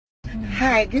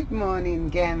Hi, good morning,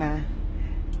 Ghana.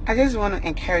 I just want to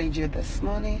encourage you this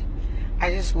morning.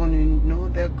 I just want to know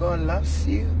that God loves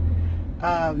you.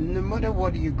 No matter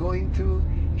what you're going through,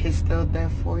 He's still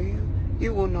there for you.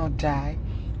 You will not die,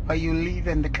 but you live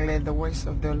and declare the words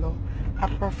of the Lord. I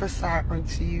prophesy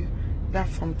unto you that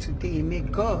from today, may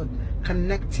God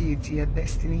connect you to your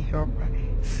destiny helper.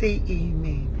 Say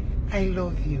amen. I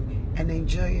love you and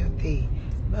enjoy your day.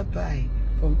 Bye-bye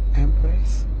from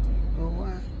Empress.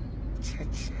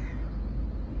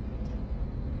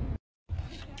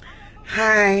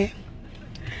 Hi,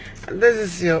 this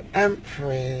is your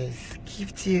Empress,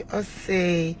 Gifty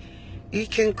Osei. You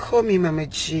can call me Mama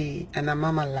G, and I'm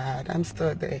Mama Lad. I'm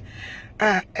still there.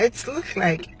 It looks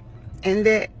like,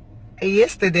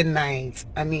 yesterday night,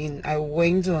 I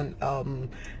went on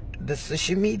the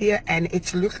social media, and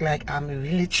it looked like I'm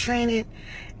really training,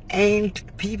 and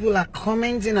people are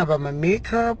commenting about my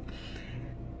makeup.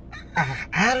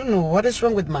 I don't know what is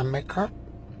wrong with my makeup.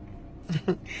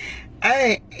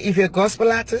 If you're a gospel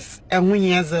artist, and when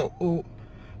you have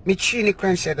me chini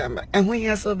crunch and when you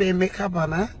have so be makeup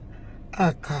on her,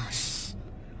 oh gosh,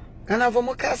 and I've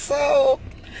more casa,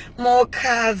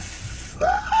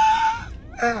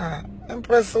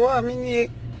 Empress, what I mean,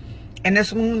 and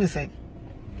that's moon is saying,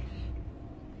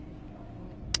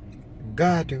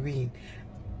 God win.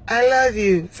 I love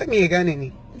you. Send me a gun in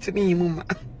it. To me, mama.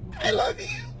 I love you.